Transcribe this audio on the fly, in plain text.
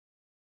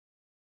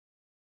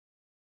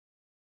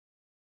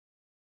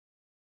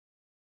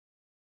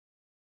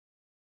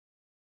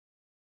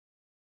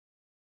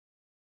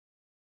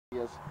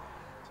years?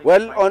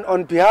 Well,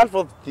 on behalf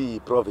of the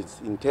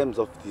province, in terms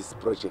of this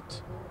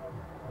project,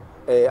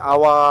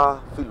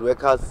 our field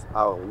workers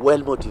are well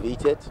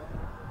motivated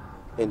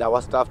and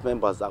our staff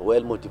members are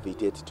well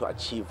motivated to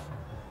achieve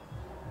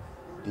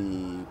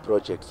the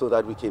project so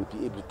that we can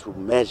be able to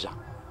measure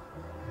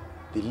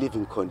the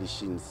living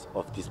conditions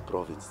of this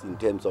province in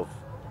terms of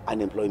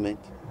unemployment,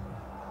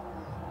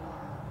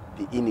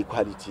 the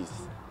inequalities,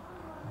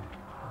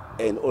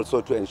 and also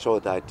to ensure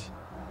that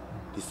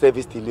the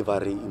service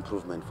delivery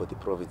improvement for the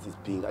province is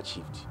being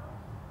achieved.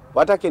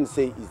 What I can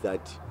say is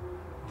that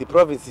the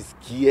province is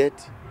geared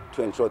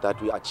to ensure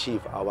that we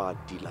achieve our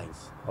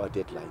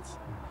deadlines.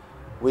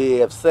 We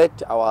have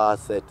set our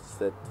set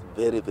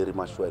very, very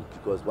much well,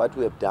 because what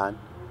we have done,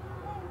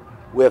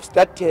 we have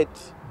started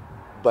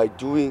by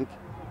doing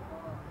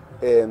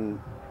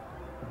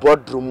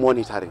boardroom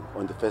monitoring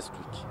on the first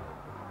week,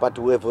 but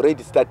we have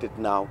already started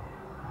now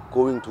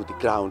going to the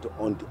ground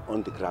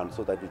on the ground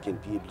so that we can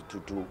be able to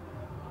do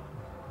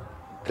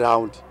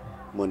ground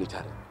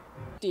monitoring.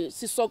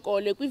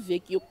 Sisokole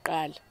kwiveki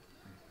yokuqala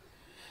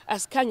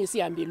asikhange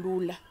sihambe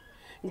lula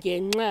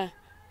ngenxa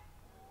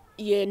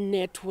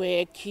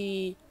ye-network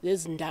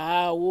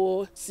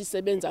lezindawo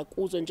sisebenza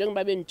kuzo,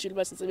 njengoba benitshilo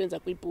uba sisebenza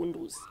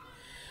kwiBhunduzi.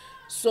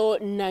 So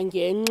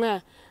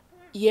nangenxa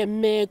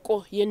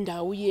yemeko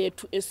yendawo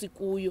yethu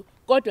esikuyo,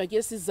 kodwa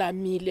ke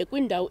sizamile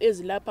kwindawo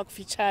ezilapha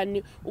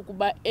kufitshane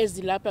ukuba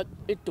ezilapha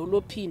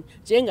edolophini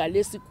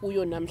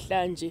njengalesikuyo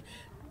namhlanje,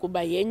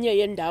 kuba yenye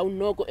yendawo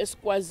noko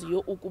esikwaziyo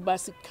ukuba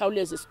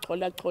sikhawuleze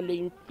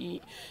sicholachole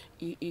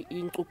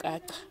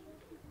inkcukacha.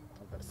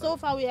 So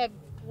far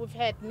we've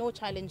had no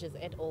challenges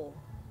at all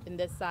in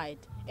this side.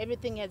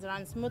 Everything has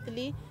run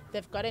smoothly.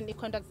 They've gotten the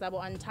contracts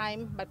on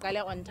time,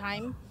 baqale on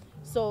time.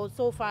 So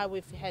far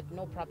we've had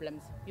no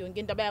problems.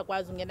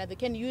 They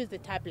can use the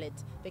tablet.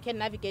 They can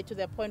navigate to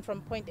their point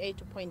from point A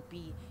to point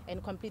B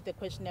and complete the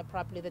questionnaire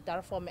properly, the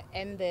data form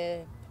and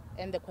the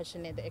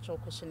questionnaire, the actual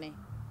questionnaire.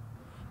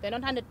 They're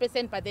not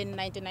 100%, but then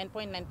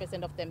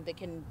 99.9% of them, they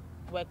can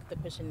work the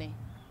questionnaire.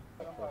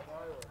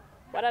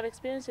 What I've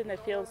experienced in the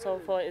field so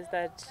far is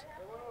that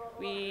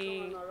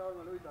we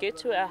get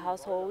to a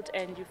household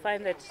and you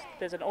find that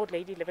there's an old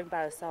lady living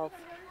by herself.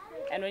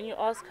 And when you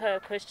ask her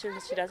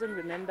questions, she doesn't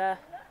remember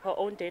her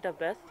own date of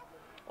birth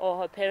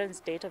or her parents'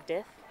 date of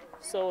death.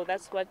 So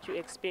that's what you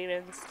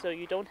experience. So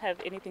you don't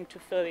have anything to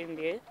fill in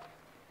there.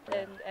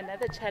 And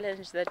another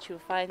challenge that you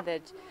find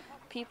that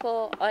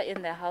people are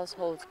in their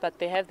households, but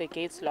they have their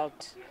gates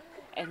locked.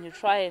 And you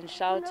try and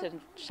shout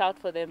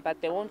for them, but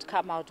they won't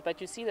come out.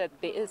 But you see that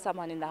there is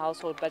someone in the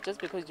household, but just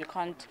because you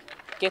can't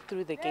get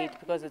through the gate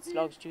because it's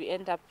locked, you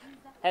end up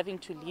having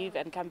to leave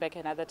and come back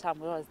another time,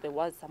 whereas there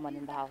was someone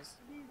in the house.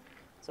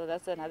 So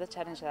that's another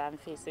challenge that I'm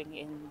facing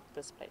in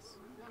this place.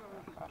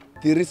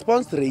 The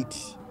response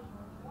rate,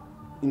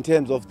 in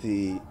terms of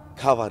the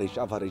average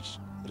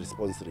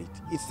response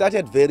rate, it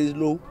started very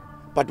low,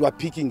 but we're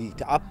picking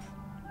it up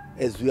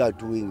as we are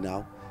doing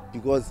now,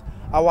 because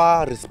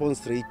our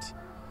response rate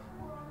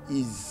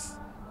is,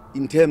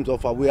 in terms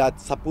of we are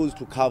supposed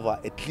to cover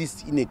at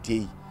least in a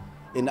day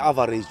an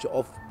average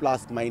of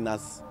plus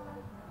minus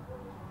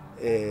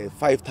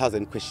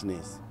 5,000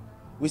 questionnaires.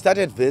 We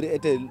started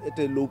at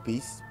a low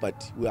base,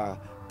 but we are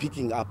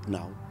picking up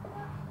now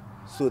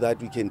so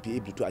that we can be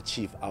able to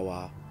achieve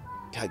our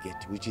target,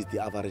 which is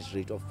the average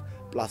rate of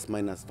plus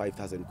minus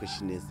 5,000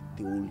 questionnaires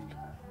the whole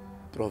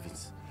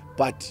province.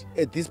 But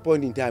at this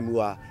point in time, we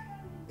are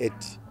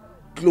at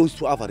close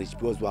to average,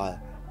 because we are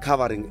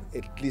covering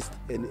at least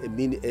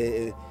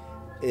a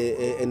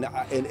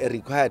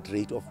required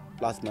rate of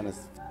plus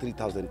minus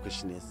 3,000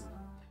 questionnaires.